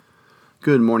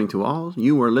Good morning to all.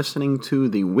 You are listening to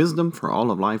the Wisdom for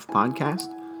All of Life podcast.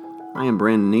 I am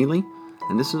Brandon Neely,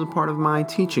 and this is a part of my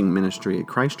teaching ministry at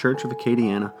Christ Church of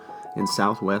Acadiana in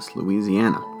Southwest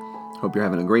Louisiana. Hope you're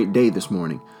having a great day this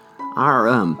morning.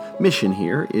 Our mission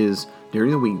here is during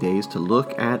the weekdays to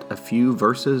look at a few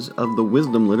verses of the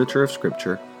wisdom literature of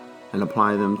Scripture and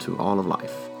apply them to all of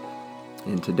life.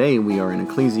 And today we are in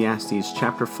Ecclesiastes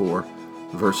chapter 4,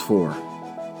 verse 4.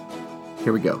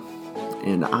 Here we go.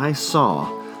 And I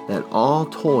saw that all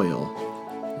toil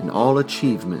and all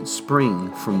achievement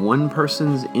spring from one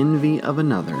person's envy of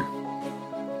another.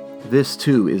 This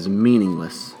too is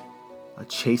meaningless, a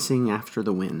chasing after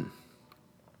the wind.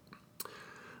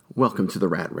 Welcome to the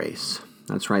rat race.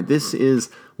 That's right, this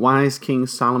is wise King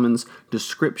Solomon's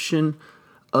description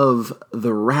of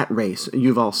the rat race.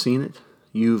 You've all seen it.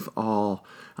 You've all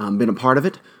been a part of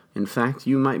it. In fact,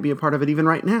 you might be a part of it even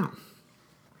right now.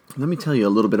 Let me tell you a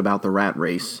little bit about the rat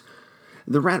race.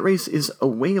 The rat race is a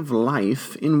way of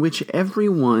life in which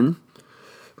everyone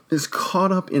is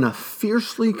caught up in a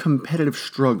fiercely competitive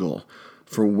struggle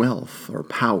for wealth or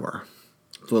power.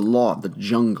 The law of the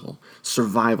jungle,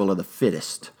 survival of the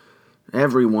fittest.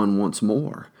 Everyone wants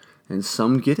more, and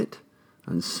some get it,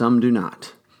 and some do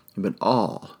not. But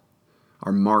all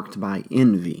are marked by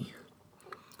envy.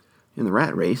 In the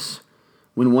rat race,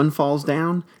 when one falls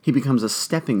down, he becomes a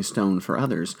stepping stone for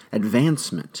others.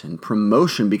 Advancement and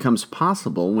promotion becomes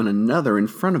possible when another in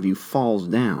front of you falls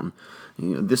down.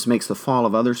 This makes the fall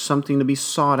of others something to be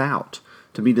sought out,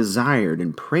 to be desired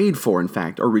and prayed for, in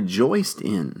fact, or rejoiced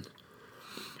in.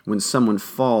 When someone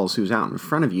falls who's out in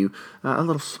front of you, a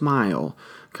little smile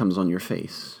comes on your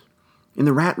face. In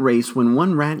the rat race, when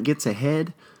one rat gets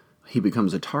ahead, he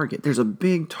becomes a target. There's a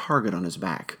big target on his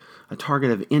back, a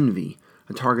target of envy,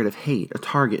 a target of hate, a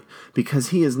target because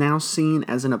he is now seen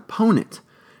as an opponent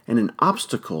and an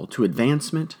obstacle to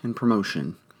advancement and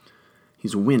promotion.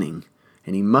 He's winning,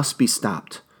 and he must be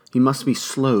stopped. He must be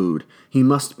slowed. He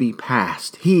must be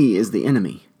passed. He is the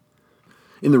enemy.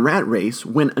 In the rat race,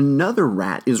 when another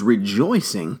rat is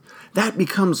rejoicing, that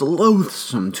becomes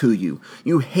loathsome to you.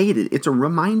 You hate it. It's a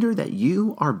reminder that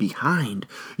you are behind.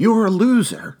 You're a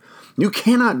loser. You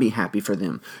cannot be happy for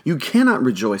them. You cannot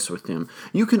rejoice with them.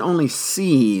 You can only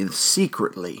seethe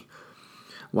secretly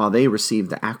while they receive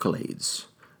the accolades.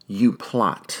 You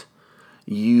plot.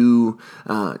 You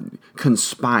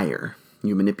conspire.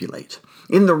 You manipulate.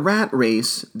 In the rat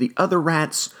race, the other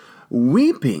rats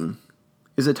weeping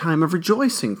is a time of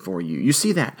rejoicing for you. You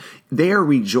see that? Their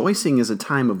rejoicing is a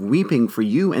time of weeping for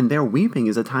you, and their weeping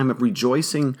is a time of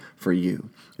rejoicing for you.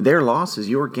 Their loss is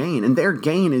your gain, and their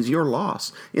gain is your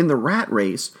loss. In the rat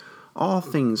race, all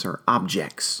things are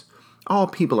objects. All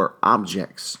people are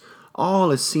objects. All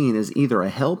is seen as either a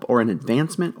help or an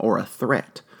advancement or a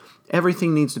threat.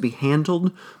 Everything needs to be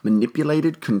handled,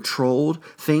 manipulated, controlled.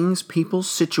 Things, people,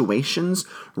 situations,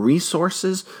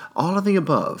 resources, all of the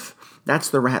above. That's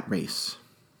the rat race.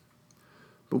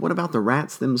 But what about the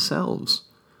rats themselves?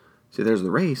 See, there's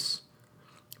the race,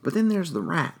 but then there's the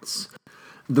rats.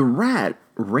 The rat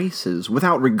races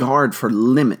without regard for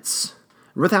limits,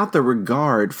 without the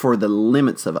regard for the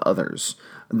limits of others,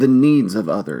 the needs of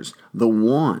others, the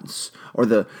wants, or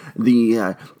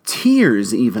the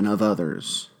tears even of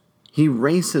others. He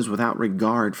races without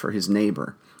regard for his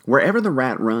neighbor. Wherever the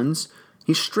rat runs,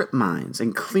 he strip mines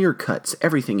and clear cuts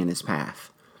everything in his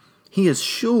path. He is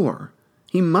sure.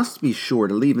 He must be sure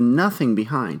to leave nothing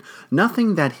behind,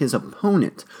 nothing that his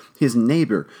opponent, his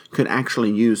neighbor, could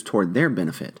actually use toward their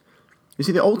benefit. You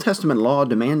see, the Old Testament law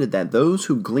demanded that those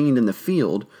who gleaned in the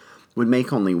field would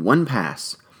make only one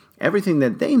pass. Everything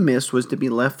that they missed was to be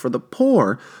left for the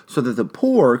poor, so that the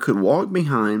poor could walk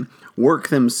behind, work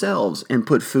themselves, and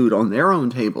put food on their own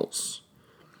tables.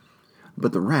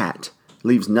 But the rat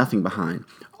leaves nothing behind.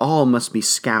 All must be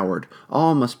scoured.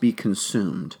 All must be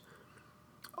consumed.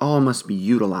 All must be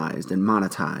utilized and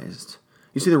monetized.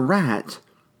 You see, the rat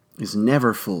is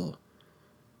never full.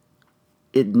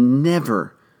 It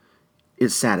never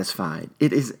is satisfied.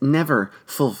 It is never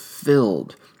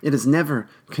fulfilled. It is never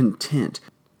content.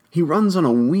 He runs on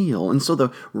a wheel, and so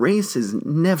the race is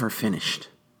never finished.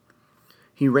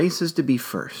 He races to be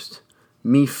first.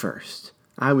 Me first.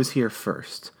 I was here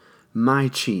first. My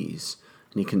cheese.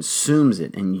 And he consumes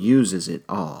it and uses it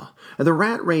all. The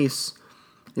rat race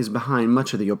is behind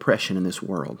much of the oppression in this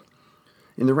world.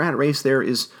 In the rat race, there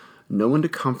is no one to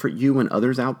comfort you when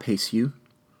others outpace you.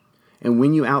 And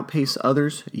when you outpace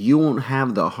others, you won't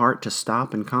have the heart to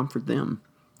stop and comfort them.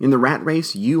 In the rat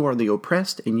race, you are the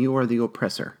oppressed and you are the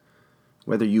oppressor.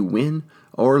 Whether you win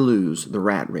or lose the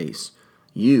rat race,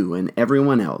 you and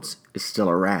everyone else is still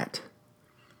a rat.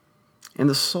 And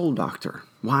the soul doctor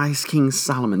Wise King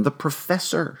Solomon, the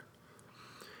professor,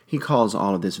 he calls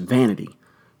all of this vanity,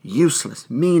 useless,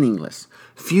 meaningless,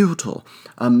 futile,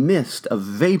 a mist, a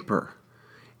vapor.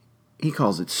 He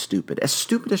calls it stupid as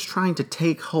trying to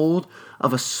take hold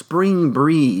of a spring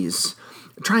breeze,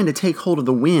 trying to take hold of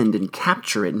the wind and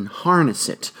capture it and harness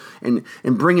it and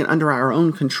bring it under our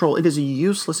own control. It is a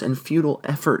useless and futile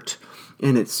effort,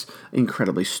 and it's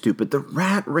incredibly stupid. The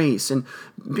rat race, and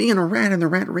being a rat in the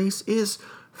rat race is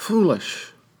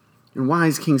foolish. And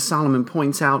wise King Solomon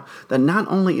points out that not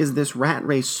only is this rat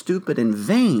race stupid and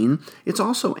vain, it's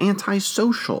also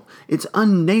antisocial. It's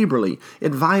unneighborly.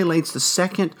 It violates the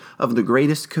second of the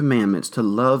greatest commandments, to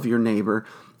love your neighbor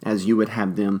as you would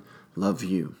have them love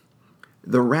you.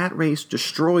 The rat race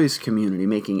destroys community,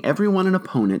 making everyone an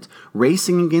opponent,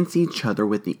 racing against each other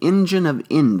with the engine of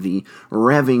envy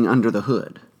revving under the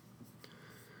hood.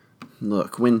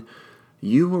 Look, when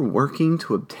you are working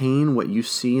to obtain what you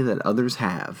see that others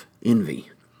have,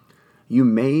 envy, you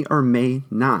may or may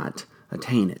not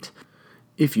attain it.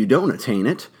 If you don't attain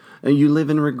it, you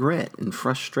live in regret and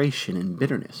frustration and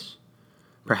bitterness.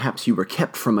 Perhaps you were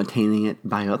kept from attaining it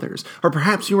by others, or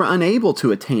perhaps you were unable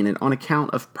to attain it on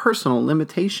account of personal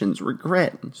limitations,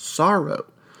 regret, and sorrow.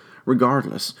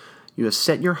 Regardless, you have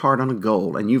set your heart on a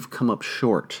goal and you've come up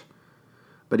short.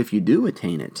 But if you do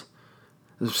attain it,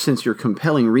 since your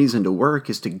compelling reason to work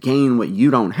is to gain what you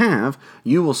don't have,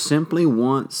 you will simply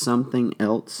want something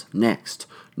else next.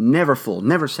 Never full,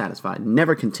 never satisfied,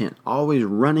 never content, always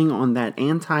running on that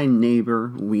anti-neighbor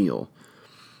wheel.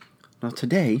 Now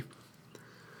today,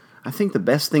 I think the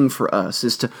best thing for us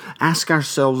is to ask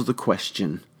ourselves the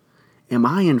question, am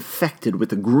I infected with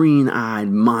the green-eyed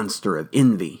monster of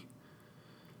envy?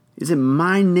 Is it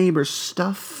my neighbor's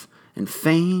stuff and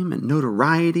fame and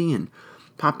notoriety and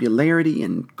popularity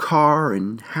and car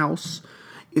and house?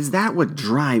 Is that what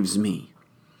drives me?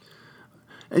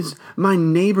 Is my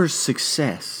neighbor's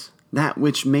success that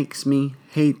which makes me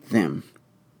hate them?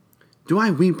 Do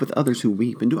I weep with others who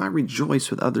weep, and do I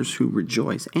rejoice with others who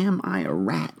rejoice? Am I a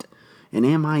rat? And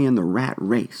am I in the rat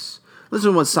race?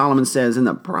 Listen to what Solomon says in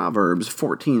the Proverbs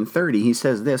 14:30. He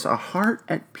says this, a heart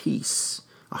at peace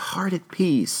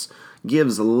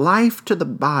gives life to the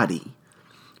body,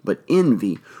 but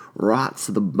envy rots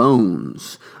the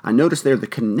bones. I notice there the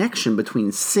connection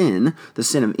between sin, the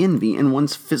sin of envy, and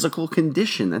one's physical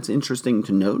condition. That's interesting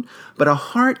to note. But a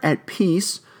heart at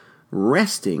peace,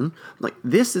 resting, like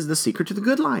this is the secret to the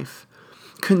good life.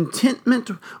 Contentment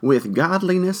with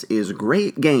godliness is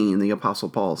great gain, the Apostle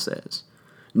Paul says.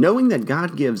 Knowing that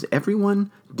God gives everyone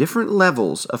different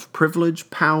levels of privilege,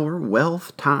 power,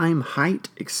 wealth, time, height,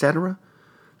 etc.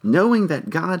 Knowing that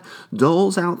God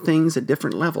doles out things at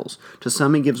different levels. To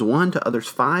some he gives 1, to others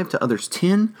 5, to others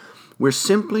 10. We're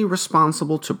simply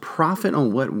responsible to profit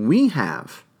on what we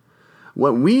have,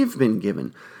 what we've been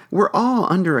given. We're all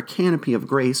under a canopy of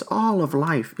grace. All of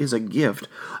life is a gift.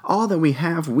 All that we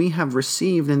have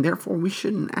received, and therefore we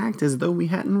shouldn't act as though we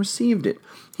hadn't received it.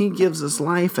 He gives us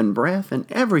life and breath and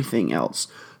everything else.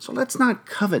 So let's not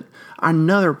covet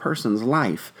another person's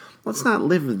life. Let's not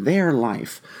live their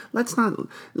life. Let's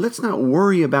not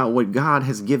worry about what God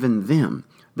has given them.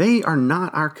 They are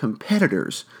not our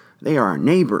competitors. They are our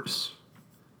neighbors.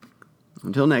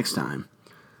 Until next time.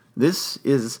 This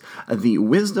is the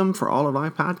Wisdom for All of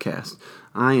Life podcast.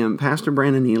 I am Pastor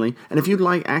Brandon Neely, and if you'd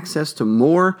like access to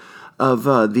more of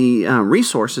the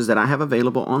resources that I have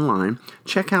available online,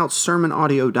 check out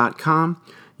sermonaudio.com.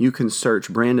 You can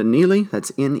search Brandon Neely,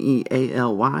 that's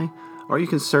Nealy, or you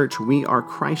can search We Are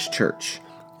Christ Church,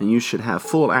 and you should have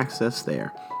full access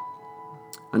there.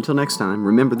 Until next time,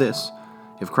 remember this,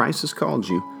 if Christ has called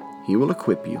you, He will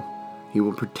equip you, He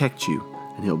will protect you,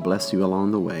 and He'll bless you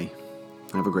along the way.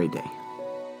 Have a great day.